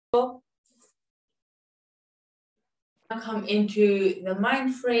come into the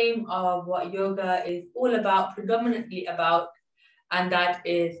mind frame of what yoga is all about, predominantly about, and that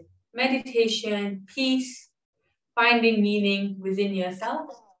is meditation, peace, finding meaning within yourself,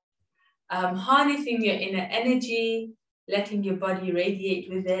 harnessing your inner energy, letting your body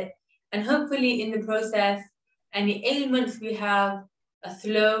radiate with it, and hopefully in the process, any ailments we have, a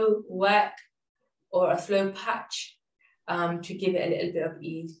slow work or a slow patch to give it a little bit of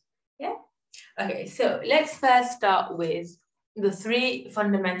ease. Yeah? Okay, so let's first start with the 3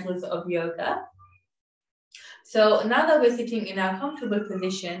 fundamentals of yoga. So now that we're sitting in our comfortable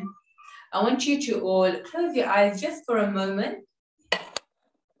position, I want you to all close your eyes just for a moment.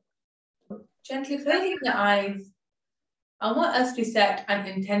 Gently closing your eyes. I want us to set an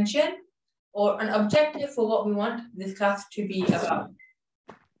intention or an objective for what we want this class to be about.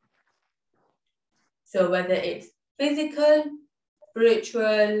 So whether it's physical,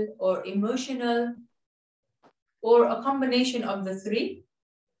 spiritual, or emotional, or a combination of the 3,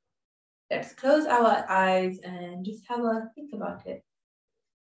 let's close our eyes and just have a think about it.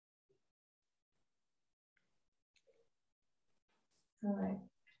 All right,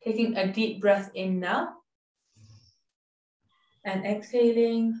 taking a deep breath in now and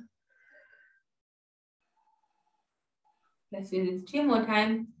exhaling. Let's do this 2 more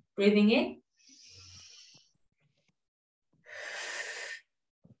times, breathing in.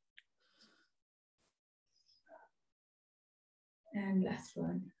 And last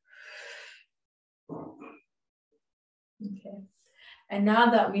one. Okay. And now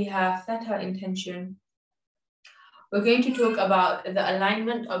that we have set our intention, we're going to talk about the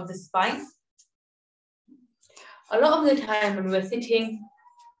alignment of the spine. A lot of the time when we're sitting,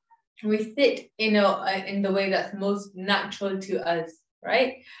 we sit in the way that's most natural to us,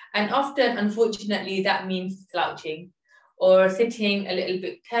 right? And often, unfortunately, that means slouching or sitting a little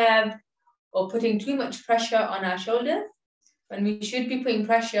bit curved or putting too much pressure on our shoulders when we should be putting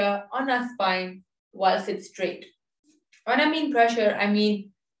pressure on our spine whilst it's straight. When I mean pressure, I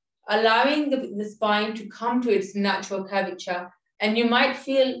mean allowing the spine to come to its natural curvature. And you might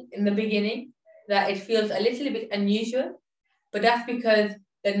feel in the beginning that it feels a little bit unusual, but that's because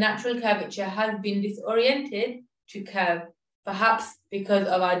the natural curvature has been disoriented to curve, perhaps because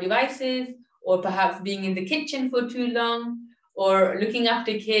of our devices, or perhaps being in the kitchen for too long, or looking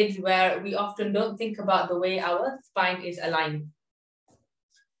after kids where we often don't think about the way our spine is aligned.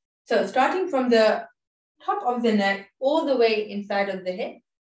 So starting from the top of the neck all the way inside of the hip,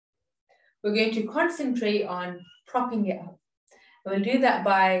 we're going to concentrate on propping it up. We'll do that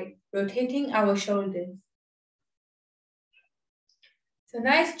by rotating our shoulders. So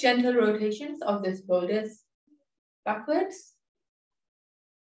nice gentle rotations of the shoulders backwards.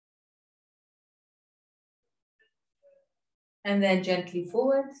 And then gently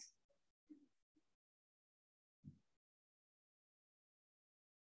forwards.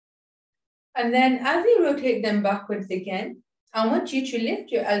 And then as you rotate them backwards again, I want you to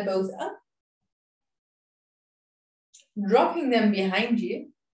lift your elbows up, dropping them behind you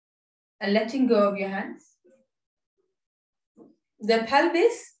and letting go of your hands. The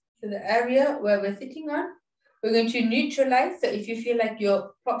pelvis, so the area where we're sitting on, we're going to neutralize. So if you feel like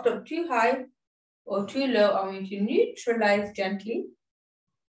you're propped up too high or too low, I'm going to neutralize gently.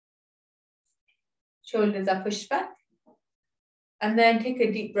 Shoulders are pushed back. And then take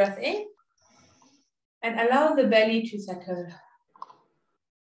a deep breath in and allow the belly to settle.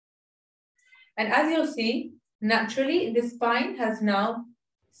 And as you'll see, naturally, the spine has now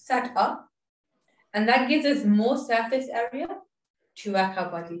sat up, and that gives us more surface area to work our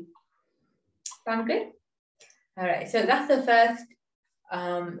body. Sound good? All right, so that's the first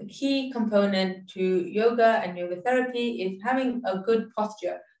key component to yoga and yoga therapy is having a good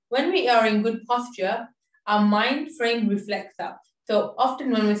posture. When we are in good posture, our mind frame reflects that. So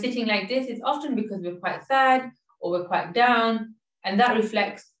often when we're sitting like this, it's often because we're quite sad or we're quite down, and that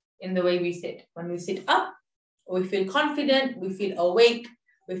reflects in the way we sit. When we sit up, we feel confident, we feel awake,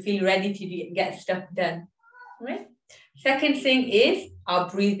 we feel ready to get stuff done. Right? Second thing is our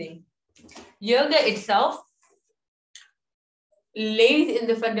breathing. Yoga itself lays in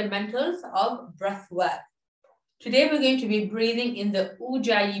the fundamentals of breath work. Today we're going to be breathing in the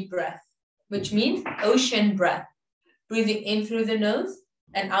Ujjayi breath, which means ocean breath. Breathing in through the nose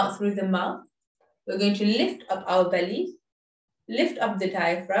and out through the mouth. We're going to lift up our belly, lift up the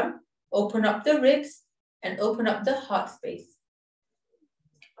diaphragm, open up the ribs, and open up the heart space.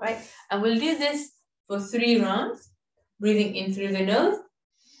 All right, and we'll do this for 3 rounds. Breathing in through the nose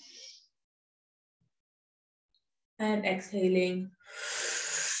and exhaling.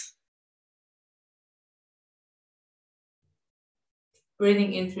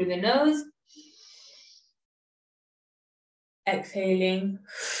 Breathing in through the nose. Exhaling.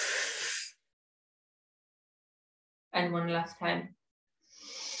 And one last time.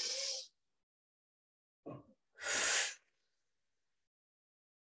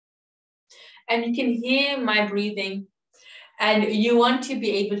 And you can hear my breathing. And you want to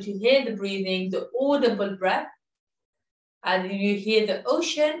be able to hear the breathing, the audible breath. And you hear the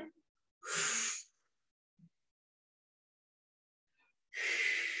ocean.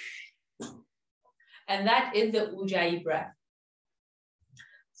 And that is the Ujjayi breath.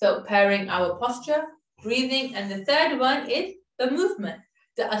 So pairing our posture, breathing, and the third one is the movement.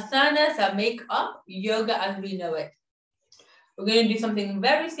 The asanas that make up yoga as we know it. We're going to do something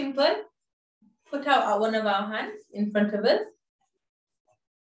very simple. Put out one of our hands in front of us.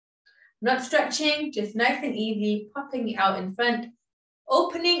 Not stretching, just nice and easy, popping it out in front,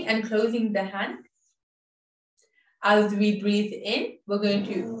 opening and closing the hand. As we breathe in, we're going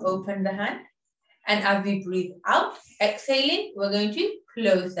to open the hand. And as we breathe out, exhaling, we're going to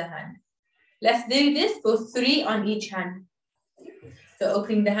close the hand. Let's do this for 3 on each hand. So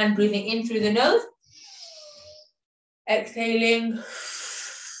opening the hand, breathing in through the nose. Exhaling.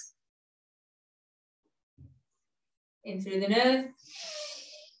 In through the nose.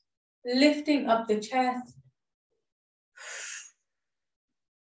 Lifting up the chest.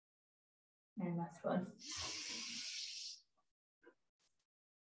 And last one.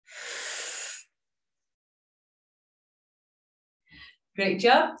 Great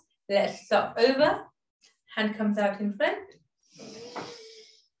job. Let's stop over. Hand comes out in front.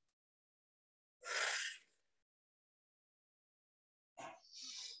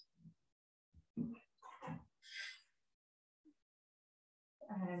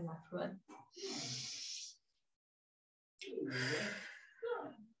 And last one.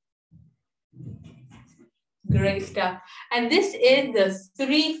 Great stuff. And this is the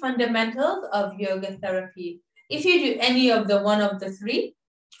 3 fundamentals of yoga therapy. If you do any of the one of the 3,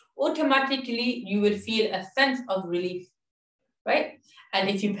 automatically you will feel a sense of relief, right? And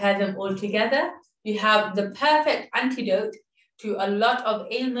if you pair them all together, you have the perfect antidote to a lot of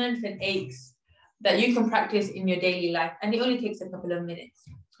ailments and aches that you can practice in your daily life. And it only takes a couple of minutes.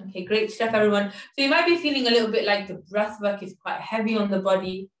 Okay, great stuff, everyone. So you might be feeling a little bit like the breath work is quite heavy on the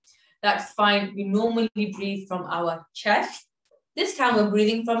body. That's fine. We normally breathe from our chest. This time we're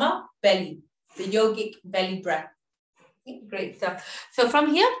breathing from our belly, the yogic belly breath. Okay, great stuff. So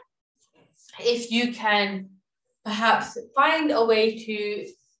from here, if you can perhaps find a way to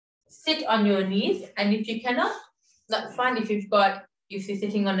sit on your knees, and if you cannot, that's fine. If you're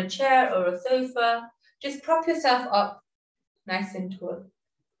sitting on a chair or a sofa, just prop yourself up nice and tall.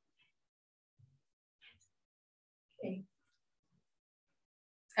 Okay.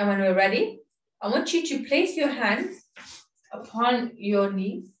 And when we're ready, I want you to place your hands upon your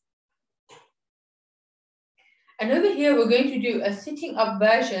knees. And over here, we're going to do a sitting up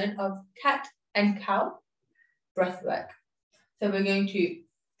version of cat and cow breath work. So we're going to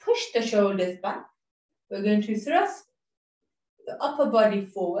push the shoulders back. We're going to thrust the upper body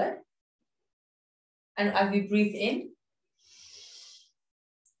forward. And as we breathe in,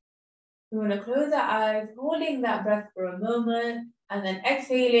 we want to close our eyes, holding that breath for a moment, and then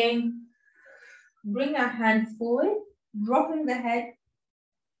exhaling. Bring our hands forward, dropping the head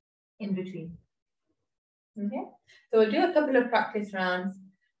in between. Okay, so we'll do a couple of practice rounds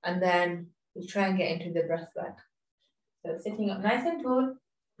and then we'll try and get into the breath work. So sitting up nice and tall,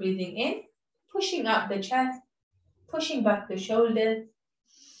 breathing in, pushing up the chest, pushing back the shoulders,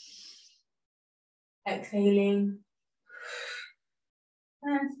 exhaling.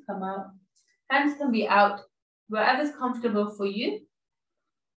 Hands come out. Hands can be out wherever's comfortable for you.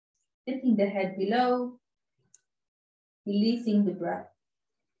 Dipping the head below, releasing the breath.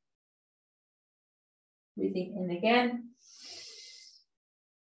 Breathing in again.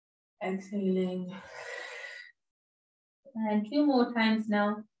 Exhaling. And 2 more times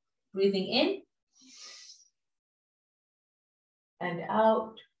now. Breathing in. And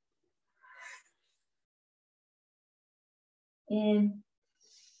out. In.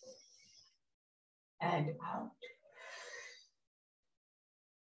 And out.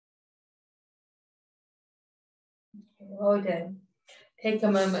 Okay, well done. Take a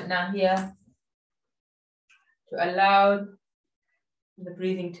moment now here to allow the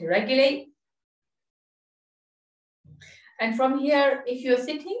breathing to regulate. And from here, if you're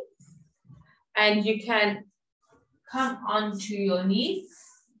sitting and you can come onto your knees,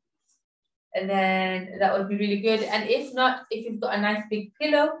 and then that would be really good. And if not, if you've got a nice big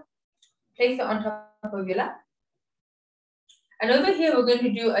pillow, place it on top of your lap. And over here, we're going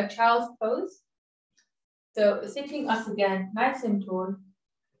to do a child's pose. So sitting up again, nice and tall,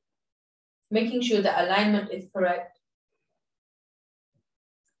 making sure the alignment is correct.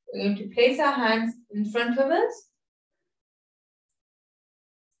 We're going to place our hands in front of us.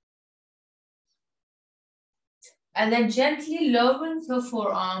 And then gently lowering the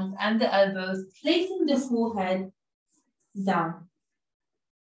forearms and the elbows, placing the forehead down.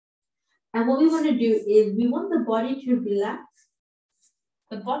 And what we want to do is we want the body to relax.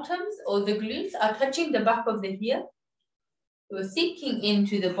 The bottoms or the glutes are touching the back of the heel. We're sinking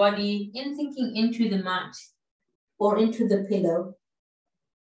into the body, sinking into the mat or into the pillow.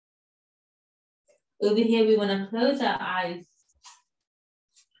 Over here, we want to close our eyes.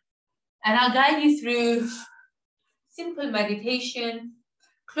 And I'll guide you through simple meditation,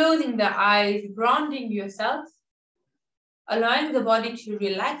 closing the eyes, grounding yourself, allowing the body to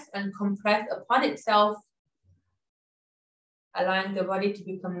relax and compress upon itself, allowing the body to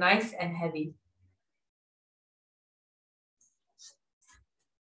become nice and heavy.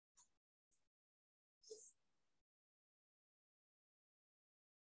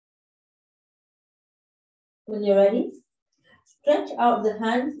 When you're ready, stretch out the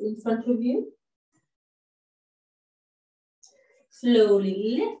hands in front of you.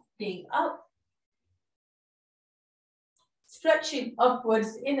 Slowly lifting up. Stretching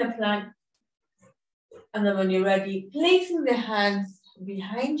upwards in a plank. And then when you're ready, placing the hands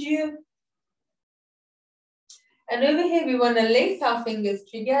behind you. And over here, we want to lace our fingers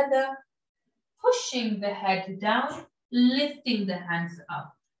together, pushing the head down, lifting the hands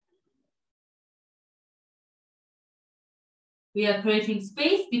up. We are creating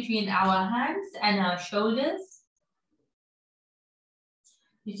space between our hands and our shoulders.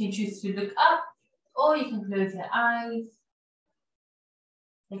 You can choose to look up or you can close your eyes.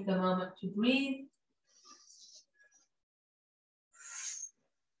 Take a moment to breathe.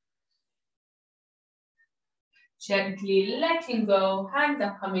 Gently letting go, hands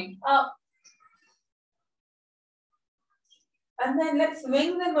are coming up. And then let's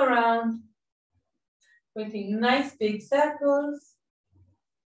swing them around, creating nice big circles,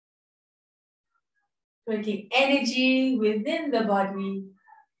 creating energy within the body,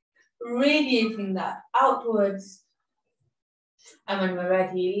 radiating that outwards. And when we're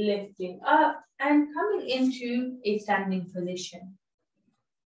ready, lifting up and coming into a standing position.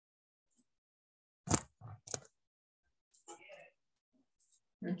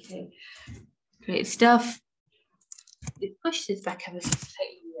 Okay, great stuff. Let's push this back ever so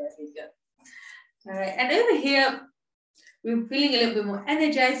slightly. There we go. All right, and over here, we're feeling a little bit more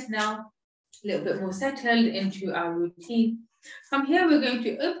energized now, a little bit more settled into our routine. From here, we're going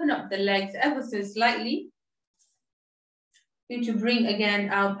to open up the legs ever so slightly. We're going to bring again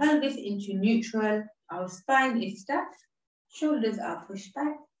our pelvis into neutral. Our spine is stacked, shoulders are pushed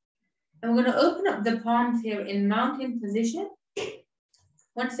back. And we're going to open up the palms here in mountain position.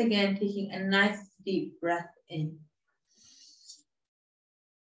 Once again, taking a nice deep breath in.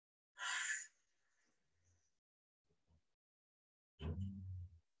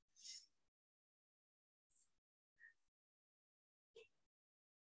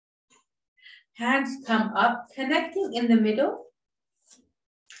 Hands come up, connecting in the middle.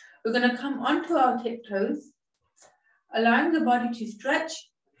 We're going to come onto our tiptoes, allowing the body to stretch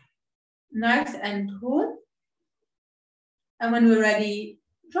nice and tall. And when we're ready,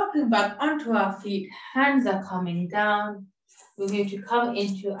 dropping back onto our feet, hands are coming down. We're going to come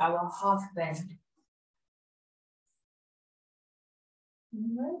into our half bend.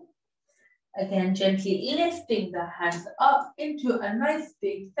 Again, gently lifting the hands up into a nice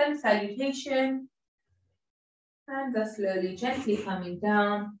big sun salutation. Hands are slowly, gently coming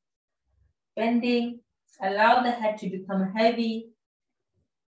down, bending. Allow the head to become heavy.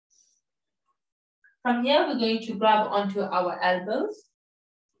 From here, we're going to grab onto our elbows.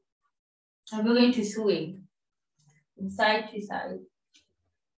 And we're going to swing from side to side.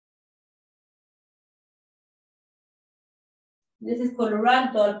 This is called a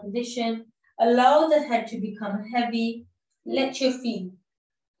ragdoll position. Allow the head to become heavy. Let your feet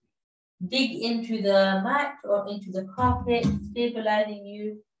dig into the mat or into the carpet, stabilizing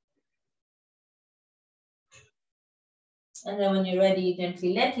you. And then when you're ready,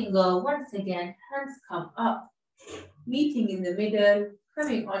 gently letting go. Once again, hands come up, meeting in the middle,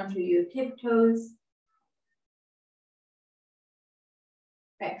 coming onto your tiptoes.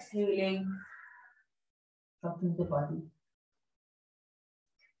 Exhaling, dropping the body.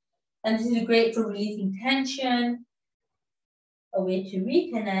 And this is great for releasing tension, a way to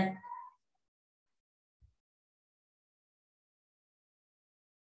reconnect.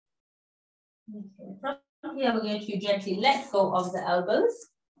 Okay. From here, we're going to gently let go of the elbows.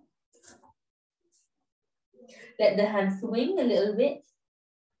 Let the hands swing a little bit.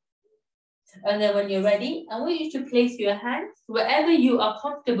 And then when you're ready, I want you to place your hands wherever you are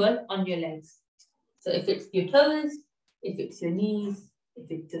comfortable on your legs. So if it's your toes, if it's your knees, if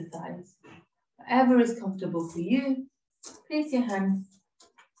it's your thighs, whatever is comfortable for you, place your hands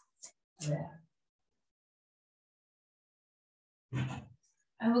there.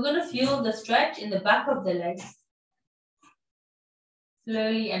 And we're going to feel the stretch in the back of the legs.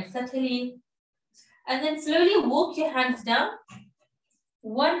 Slowly and subtly. And then slowly walk your hands down.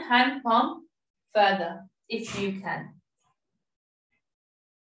 One hand palm further, if you can.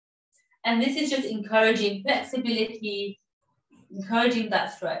 And this is just encouraging flexibility, encouraging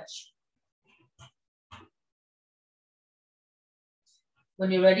that stretch.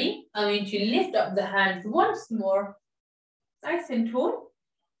 When you're ready, I'm going to lift up the hands once more, nice and tall.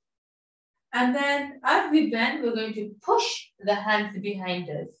 And then as we bend, we're going to push the hands behind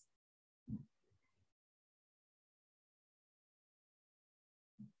us.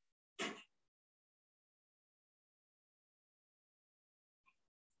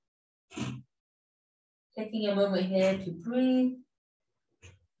 Taking a moment here to breathe.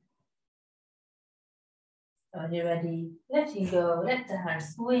 When you're ready, letting go, let the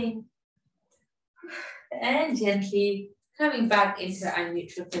hands swing. And gently coming back into our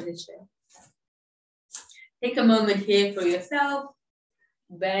neutral position. Take a moment here for yourself,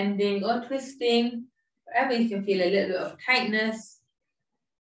 bending or twisting, wherever you can feel a little bit of tightness.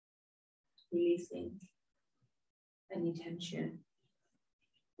 Releasing any tension.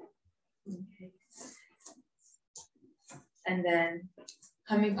 Okay. And then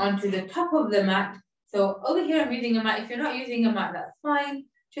coming onto the top of the mat. So over here I'm using a mat. If you're not using a mat, that's fine.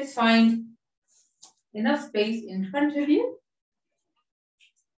 Just find enough space in front of you.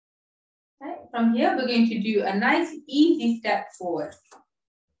 Right. From here, we're going to do a nice, easy step forward.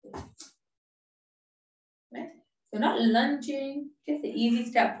 Right. So not lunging, just an easy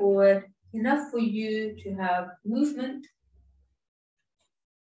step forward, enough for you to have movement.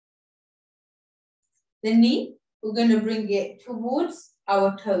 The knee, we're going to bring it towards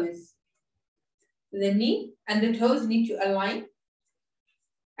our toes. The knee and the toes need to align.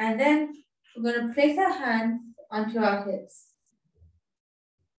 And then we're going to place our hands onto our hips.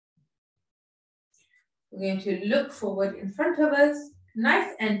 We're going to look forward in front of us,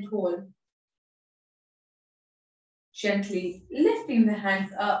 nice and tall. Gently lifting the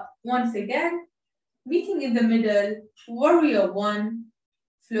hands up once again, meeting in the middle, warrior one,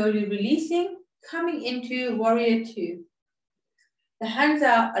 slowly releasing, coming into warrior two. The hands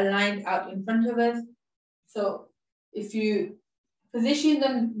are aligned out in front of us. So if you position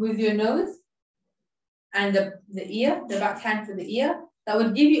them with your nose and the ear, the back hand to the ear, that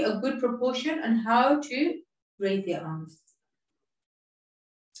would give you a good proportion on how to raise your arms.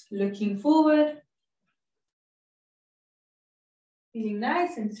 Looking forward, feeling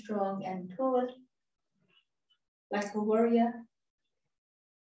nice and strong and tall, like a warrior.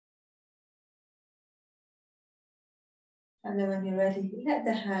 And then when you're ready, let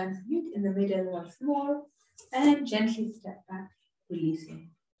the hands meet in the middle once more and gently step back,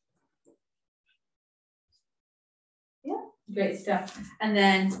 releasing. Yeah, great stuff. And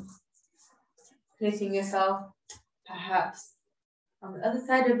then placing yourself perhaps on the other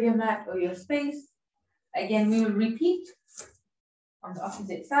side of your mat or your space. Again, we will repeat on the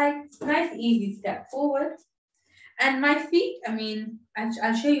opposite side. Nice, easy step forward. And my feet,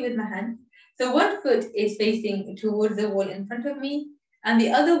 I'll show you with my hand. So one foot is facing towards the wall in front of me, and the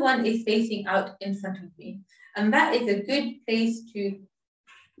other one is facing out in front of me. And that is a good place to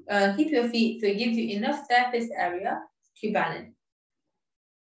keep your feet, so it gives you enough surface area to balance.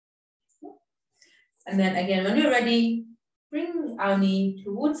 And then again, when you're ready, bring our knee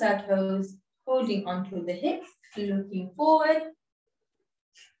towards our toes, holding onto the hips, looking forward.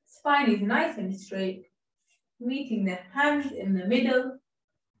 Spine is nice and straight, meeting the hands in the middle.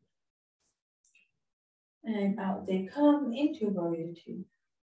 And out they come into warrior two.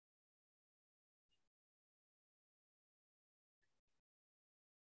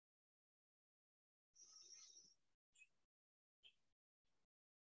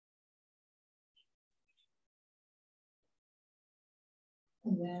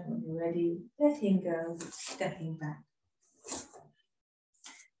 And then when you're ready, letting go, stepping back.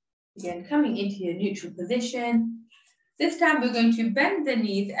 Again, coming into your neutral position. This time we're going to bend the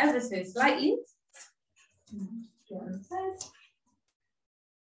knees ever so slightly.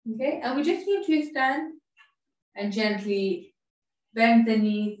 Okay, and we just need to stand and gently bend the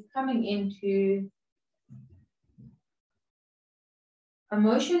knees, coming into a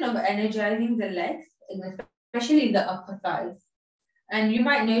motion of energizing the legs, especially the upper thighs. And you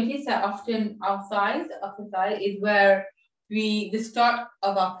might notice that often our thighs, the upper thigh, is where the start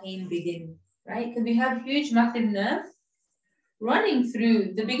of our pain begins, right? Because we have huge, massive nerves running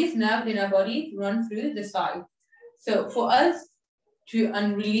through, the biggest nerve in our body run through the thigh. So for us to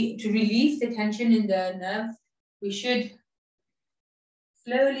release the tension in the nerves, we should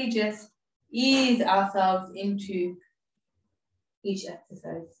slowly just ease ourselves into each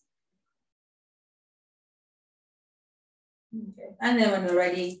exercise. Okay. And then when we're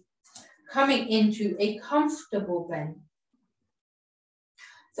ready, coming into a comfortable bend.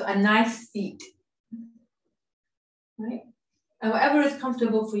 So a nice seat, right? And whatever is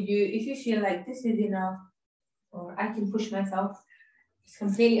comfortable for you, if you feel like this is enough, or I can push myself, it's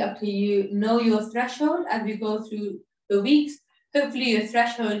completely up to you. Know your threshold as we go through the weeks. Hopefully your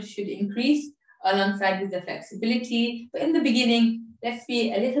threshold should increase alongside with the flexibility. But in the beginning, let's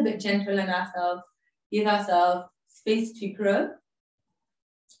be a little bit gentle on ourselves, give ourselves space to grow.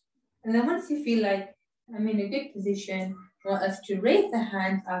 And then once you feel like I'm in a good position, I want us to raise the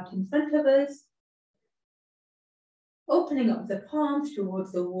hands out in front of us, opening up the palms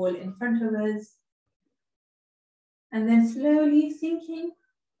towards the wall in front of us, and then slowly sinking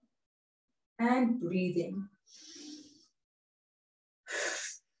and breathing.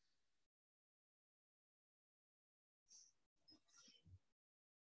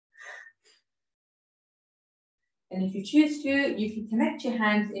 And if you choose to, you can connect your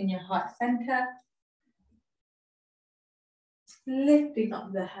hands in your heart center, lifting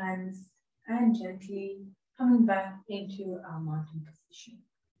up the hands and gently coming back into our mountain position.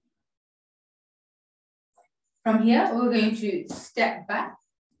 From here, we're going to step back,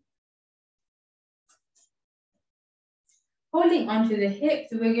 holding onto the hips.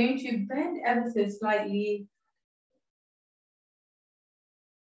 We're going to bend ever so slightly.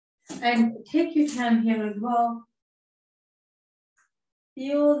 And take your time here as well.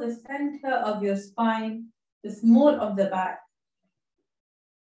 Feel the center of your spine, the small of the back,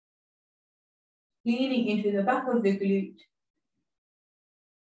 leaning into the back of the glute.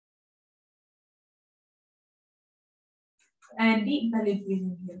 And deep belly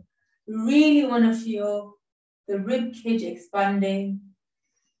breathing here. Really want to feel the rib cage expanding.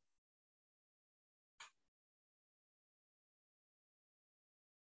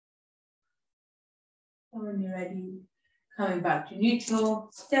 And when you're ready, coming back to neutral,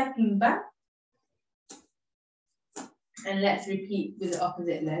 stepping back. And let's repeat with the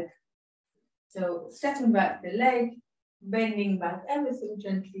opposite leg. So stepping back the leg, bending back ever so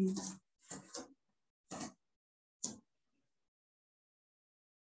gently.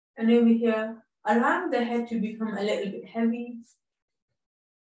 And over here, allowing the head to become a little bit heavy.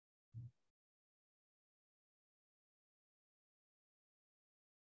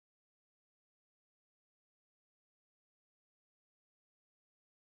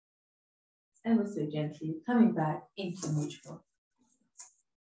 Ever so gently, coming back into neutral.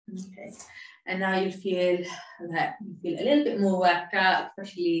 Okay, and now you feel that you feel a little bit more worked out,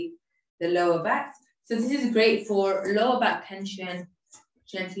 especially the lower back. So this is great for lower back tension.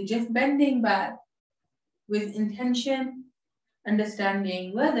 Gently just bending back with intention,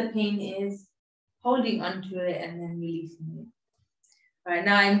 understanding where the pain is, holding onto it, and then releasing it. All right,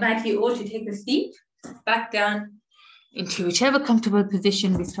 now I invite you all to take a seat, back down into whichever comfortable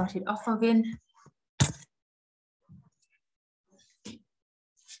position we started off of in.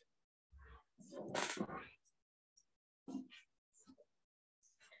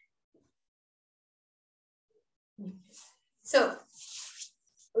 So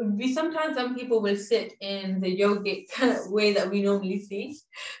sometimes some people will sit in the yogic way that we normally see.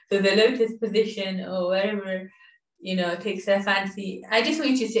 So the lotus position or wherever, takes their fancy. I just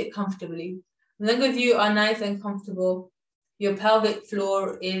want you to sit comfortably. As long as you are nice and comfortable, your pelvic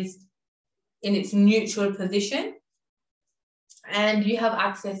floor is in its neutral position and you have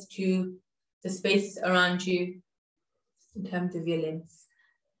access to the space around you in terms of your limbs,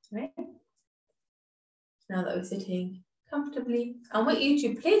 right? Now that we're sitting comfortably, I want you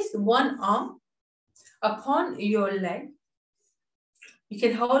to place one arm upon your leg. You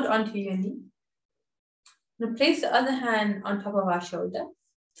can hold onto your knee. Now place the other hand on top of our shoulder.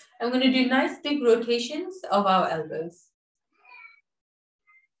 I'm going to do nice big rotations of our elbows.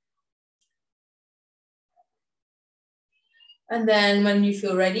 And then when you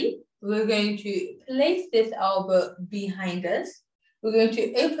feel ready, we're going to place this elbow behind us. We're going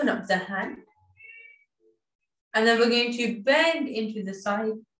to open up the hand. And then we're going to bend into the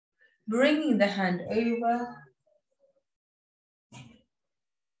side, bringing the hand over.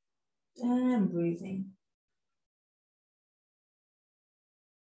 And breathing.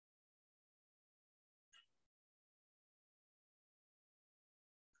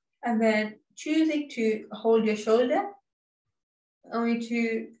 And then choosing to hold your shoulder, I want you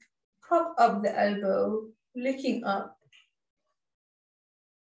to prop up the elbow, looking up,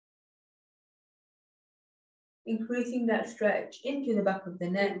 increasing that stretch into the back of the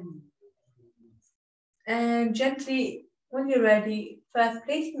neck. And gently, when you're ready, first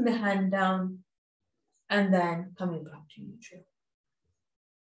placing the hand down and then coming back to neutral.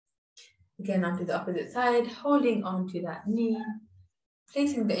 Again, onto the opposite side, holding onto that knee,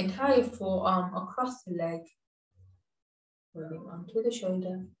 placing the entire forearm across the leg, holding onto the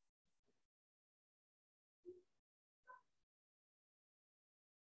shoulder.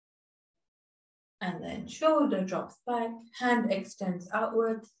 And then shoulder drops back, hand extends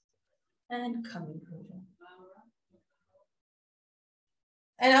outwards, and coming over.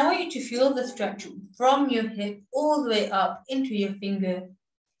 And I want you to feel the stretch from your hip all the way up into your finger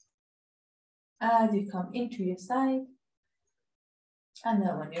as you come into your side. And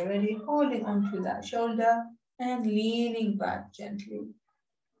then when you're ready, holding onto that shoulder and leaning back gently.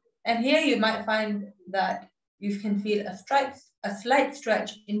 And here you might find that you can feel a slight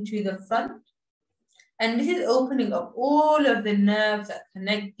stretch into the front. And this is opening up all of the nerves that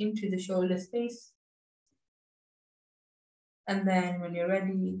connect into the shoulder space. And then when you're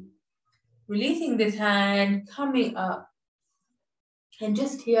ready, releasing this hand, coming up. And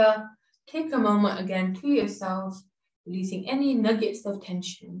just here, take a moment again to yourself, releasing any nuggets of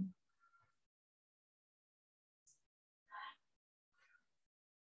tension.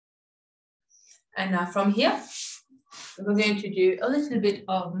 And now from here, we're going to do a little bit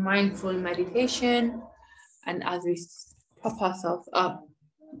of mindful meditation. And as we prop ourselves up,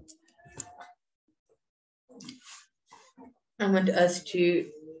 I want us to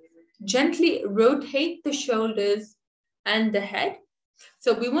gently rotate the shoulders and the head.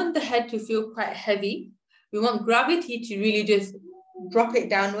 So we want the head to feel quite heavy. We want gravity to really just drop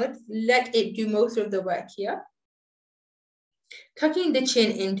it downwards. Let it do most of the work here. Tucking the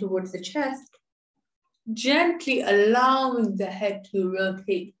chin in towards the chest. Gently allowing the head to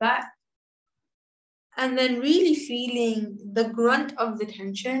rotate back. And then really feeling the grunt of the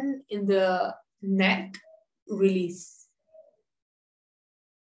tension in the neck release.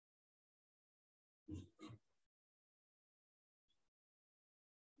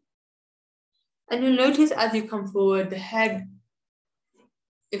 And you'll notice as you come forward, the head,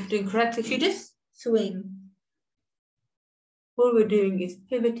 if doing correct, if you just swing, all we're doing is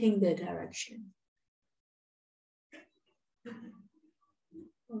pivoting the direction.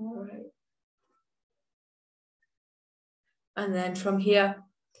 All right. And then from here,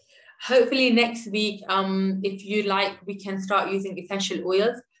 hopefully next week, if you like, we can start using essential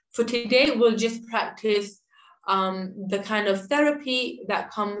oils. For today, we'll just practice the kind of therapy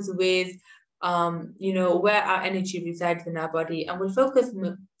that comes with where our energy resides in our body, and we'll focus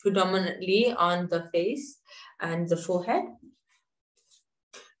predominantly on the face and the forehead.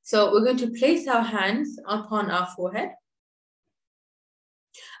 So we're going to place our hands upon our forehead,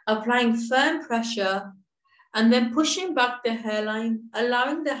 applying firm pressure, and then pushing back the hairline,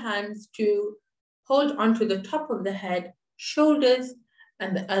 allowing the hands to hold onto the top of the head, shoulders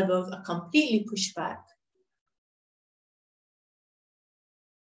and the elbows are completely pushed back.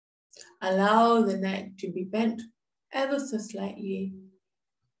 Allow the neck to be bent ever so slightly.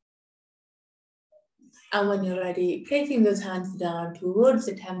 And when you're ready, placing those hands down towards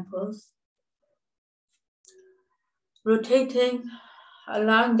the temples, rotating,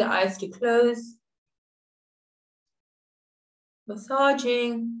 allowing the eyes to close,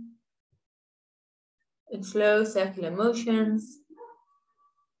 massaging in slow circular motions.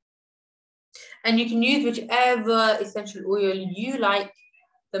 And you can use whichever essential oil you like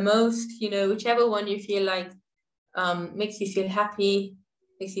the most, whichever one you feel like makes you feel happy,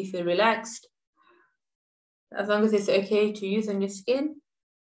 makes you feel relaxed, as long as it's okay to use on your skin.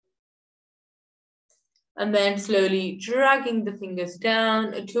 And then slowly dragging the fingers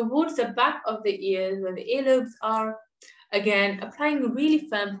down towards the back of the ears where the earlobes are. Again, applying really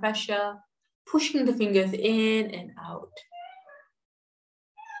firm pressure, pushing the fingers in and out.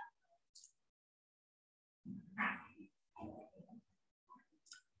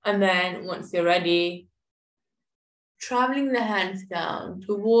 And then once you're ready, traveling the hands down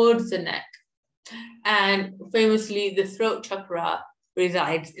towards the neck. And famously, the throat chakra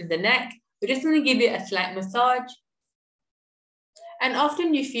resides in the neck. We're just going to give it a slight massage. And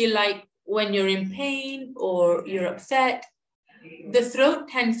often you feel like when you're in pain or you're upset, the throat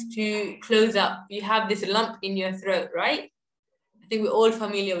tends to close up. You have this lump in your throat, right? I think we're all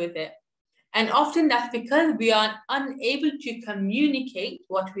familiar with it. And often that's because we are unable to communicate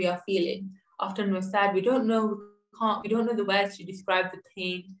what we are feeling. Often we're sad, we don't know the words to describe the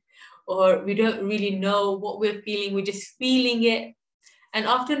pain. or we don't really know what we're feeling, we're just feeling it. And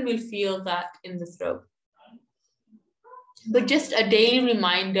often we'll feel that in the throat. But just a daily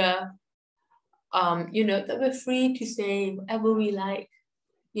reminder, that we're free to say whatever we like.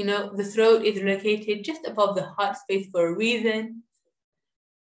 The throat is located just above the heart space for a reason.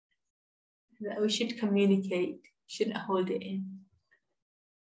 That we should communicate, shouldn't hold it in.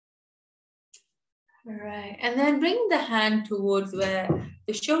 All right, and then bring the hand towards where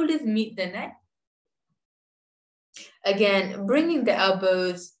the shoulders meet the neck. Again, bringing the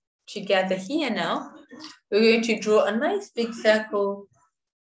elbows together here now. We're going to draw a nice big circle,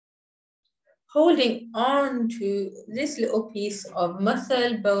 holding on to this little piece of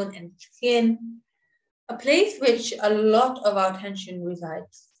muscle, bone, and skin, a place which a lot of our tension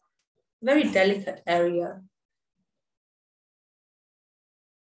resides. Very delicate area.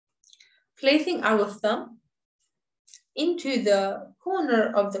 Placing our thumb into the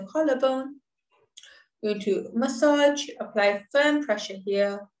corner of the collarbone, going to massage, apply firm pressure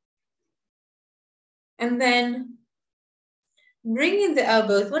here, and then bringing the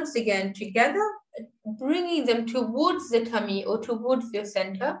elbows once again together, bringing them towards the tummy or towards your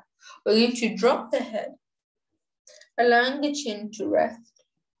center. We're going to drop the head, allowing the chin to rest.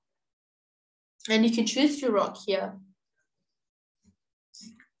 And you can choose to rock here.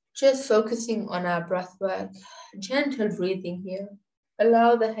 Just focusing on our breath work, gentle breathing here.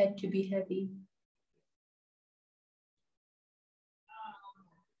 Allow the head to be heavy.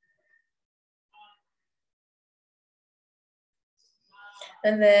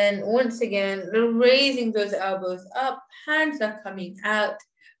 And then once again, raising those elbows up, hands are coming out,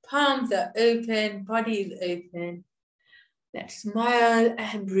 palms are open, body is open. Let's smile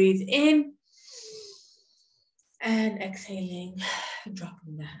and breathe in. And exhaling,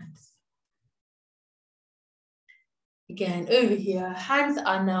 dropping the hands. Again, over here, hands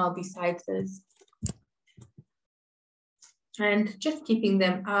are now beside us. And just keeping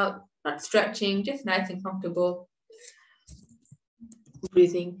them out, not stretching, just nice and comfortable.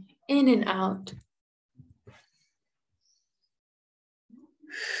 Breathing in and out.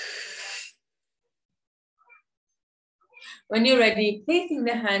 When you're ready, placing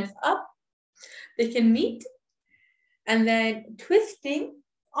the hands up, they can meet, and then twisting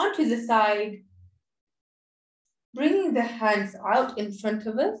onto the side, bringing the hands out in front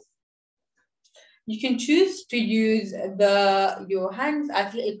of us. You can choose to use your hands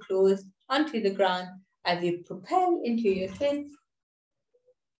as little claws onto the ground as you propel into your twist,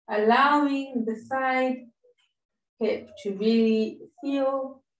 allowing the side hip to really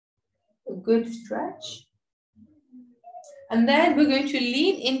feel a good stretch. And then we're going to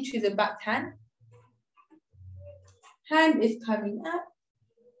lean into the back hand. Hand is coming up.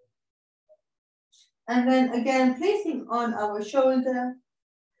 And then again, placing on our shoulder,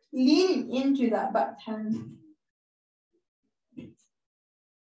 leaning into that back hand.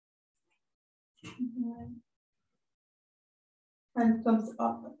 Hand comes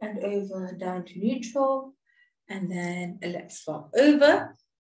up and over, down to neutral. And then let's swap over.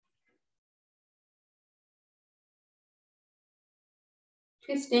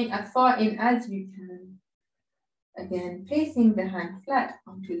 Twisting as far in as you can. Again, placing the hand flat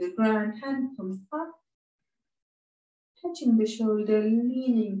onto the ground, hand comes up, touching the shoulder,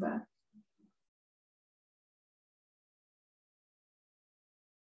 leaning back.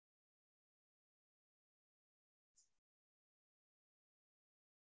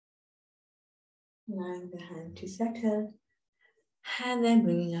 Allowing the hand to settle, and then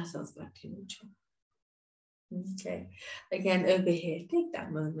bringing ourselves back to neutral. Okay, again over here, take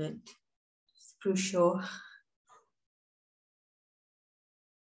that moment. It's crucial.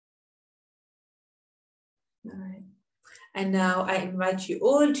 All right. And now I invite you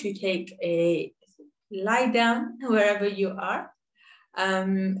all to take a lie down wherever you are.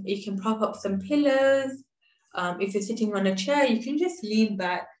 You can prop up some pillows. If you're sitting on a chair, you can just lean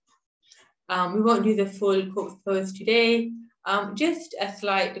back. We won't do the full corpse pose today. Just a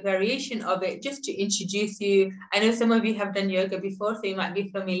slight variation of it, just to introduce you. I know some of you have done yoga before, so you might be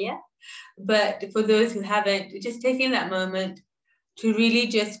familiar. But for those who haven't, just taking that moment to really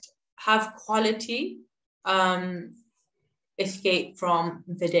just have quality escape from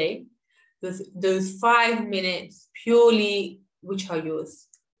the day. Those 5 minutes purely which are yours.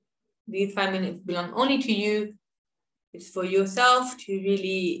 These 5 minutes belong only to you. It's for yourself to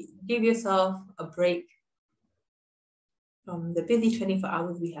really give yourself a break from the busy 24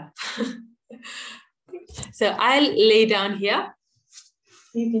 hours we have. So I'll lay down here.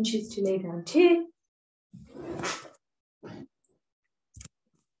 You can choose to lay down too.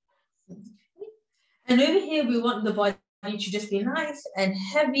 And over here, we want the body to just be nice and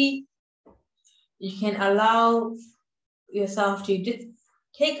heavy, You can allow yourself to just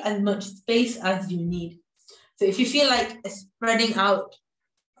take as much space as you need. So if you feel like spreading out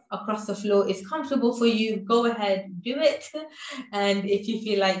across the floor is comfortable for you, go ahead, do it. And if you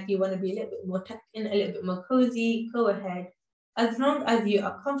feel like you want to be a little bit more tucked in, a little bit more cozy, go ahead. As long as you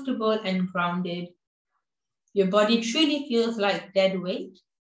are comfortable and grounded, your body truly feels like dead weight.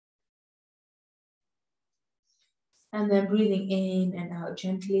 And then breathing in and out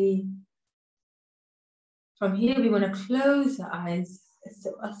gently. From here, we want to close the eyes.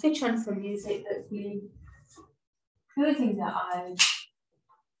 So I'll switch on some music, hopefully. Closing the eyes,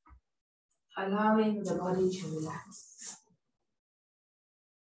 allowing the body to relax.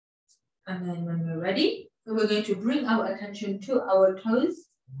 And then when we're ready, we're going to bring our attention to our toes.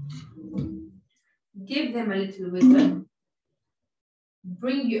 Give them a little wiggle.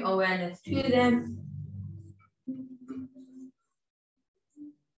 Bring your awareness to them.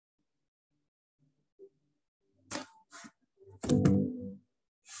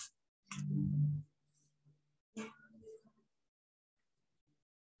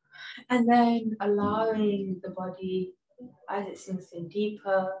 And then allowing the body as it sinks in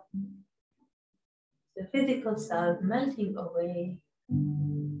deeper, the physical self melting away.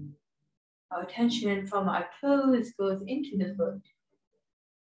 Our attention from our toes goes into the foot,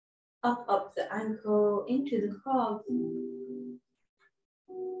 up the ankle, into the calves.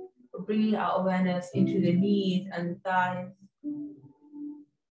 Bringing our awareness into the knees and thighs,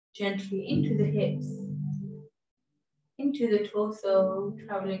 gently into the hips, into the torso,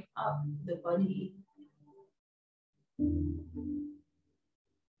 traveling up the body.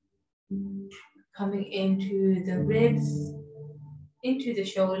 Coming into the ribs, into the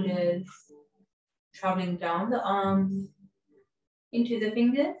shoulders, traveling down the arms, into the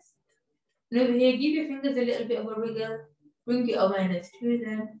fingers. And over here, give your fingers a little bit of a wiggle. Bring your awareness to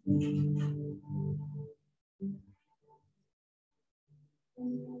them.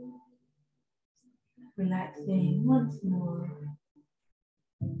 Relaxing once more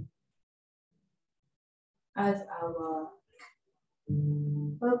as our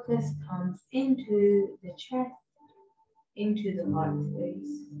focus comes into the chest, into the heart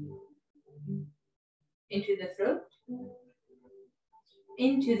space, into the throat,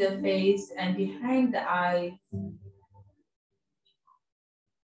 into the face and behind the eyes,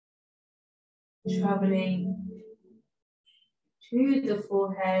 traveling to the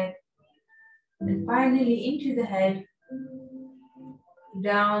forehead, and finally into the head,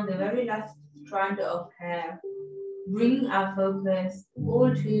 down the very last strand of hair, bringing our focus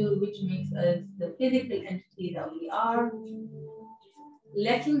all to which makes us the physical entity that we are,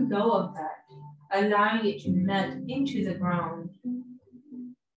 letting go of that, allowing it to melt into the ground,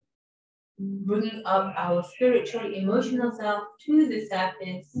 bringing up our spiritual, emotional self to the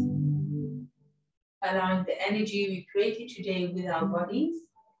surface, allowing the energy we created today with our bodies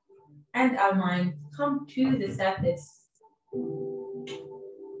and our minds come to the surface.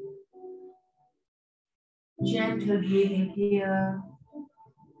 Gentle breathing here.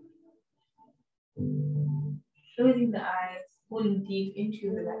 Closing the eyes, falling deep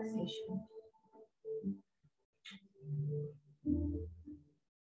into relaxation.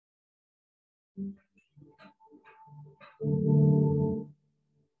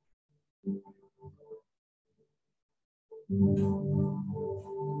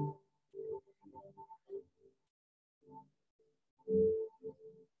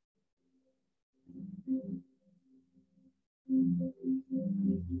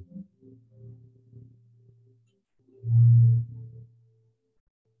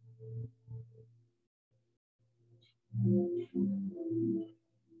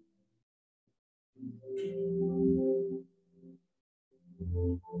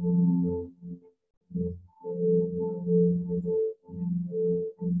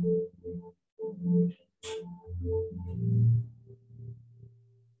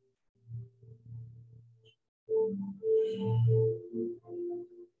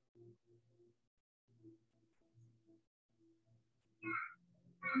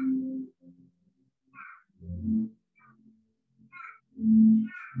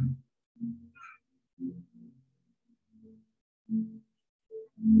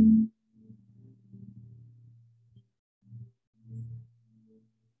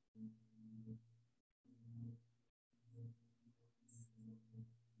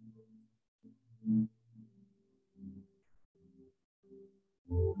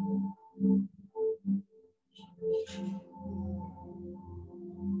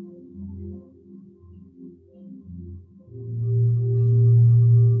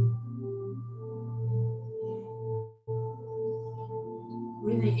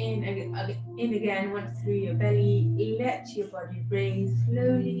 Breathing in In again, once through your belly, let your body raise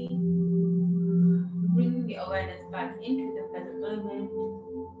slowly. Bring your awareness back into the present moment.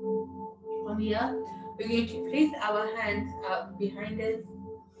 From here, we're going to place our hands out behind us,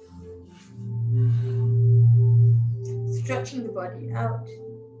 stretching the body out.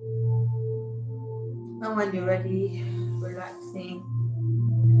 And when you're ready, relaxing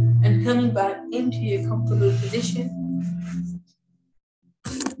and coming back into your comfortable position.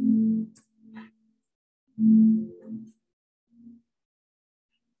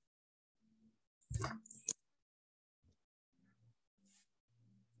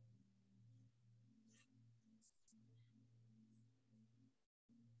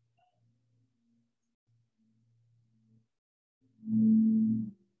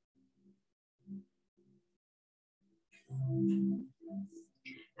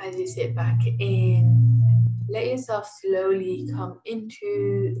 As you sit back in, let yourself slowly come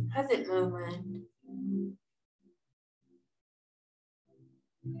into the present moment.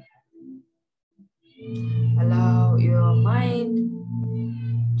 Allow your mind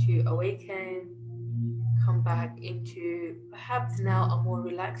to awaken, come back into perhaps now a more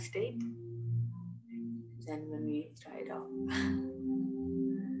relaxed state than when we started off.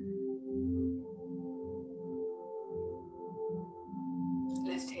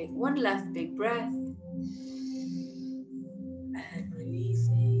 Let's take one last big breath and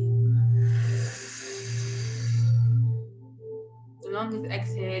releasing. The longest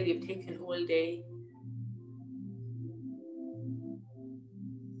exhale you've taken all day.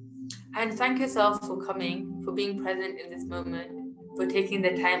 And thank yourself for coming, for being present in this moment, for taking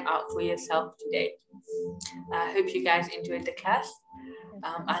the time out for yourself today. I hope you guys enjoyed the class.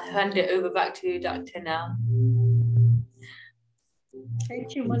 I'll hand it over back to Dr. now.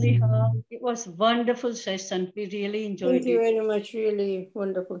 Thank you, Maliha. It was a wonderful session. We really enjoyed it. Thank you very much. Really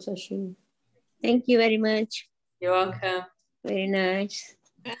wonderful session. Thank you very much. You're welcome. Very nice.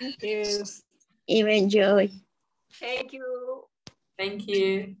 Thank you. You enjoy. Thank you. Thank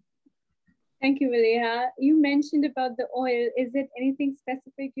you. Thank you, Maliha. You mentioned about the oil. Is it anything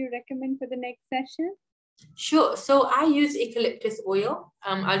specific you recommend for the next session? Sure. So I use eucalyptus oil.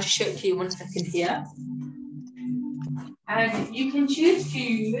 I'll just show it to you 1 second here. And you can choose to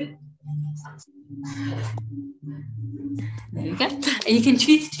use. There you go. And you can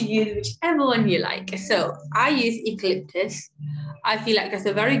choose to use whichever one you like. So I use eucalyptus. I feel like that's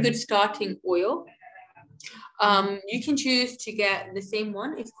a very good starting oil. You can choose to get the same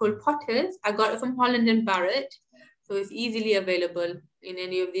one. It's called Potter's. I got it from Holland and Barrett. So it's easily available in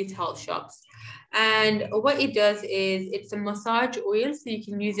any of these health shops. And what it does is it's a massage oil, so you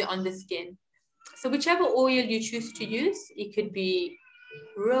can use it on the skin. So whichever oil you choose to use, it could be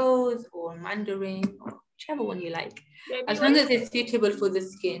rose or mandarin, or whichever one you like, as long as it's suitable for the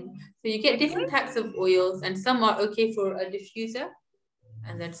skin. So you get different types of oils, and some are okay for a diffuser,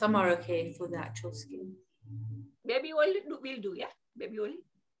 and then some are okay for the actual skin. Baby oil will do, yeah? Baby oil?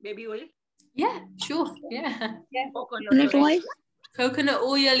 Baby oil? Yeah, sure. Yeah. Coconut oil? Coconut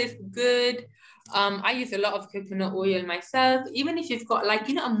oil is good. I use a lot of coconut oil myself. Even if you've got like,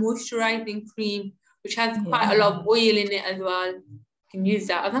 a moisturizing cream, which has quite a lot of oil in it as well, you can use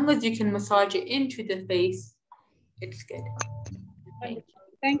that. As long as you can massage it into the face, it's good.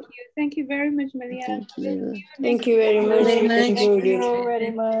 Thank you. Thank you very much, Maliha. Thank you. Thank you very much. Thank you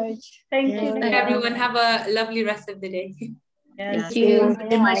very much. Thank you. Everyone have a lovely rest of the day. Thank you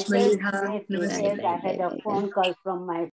very much, Maliha. I had a phone call from my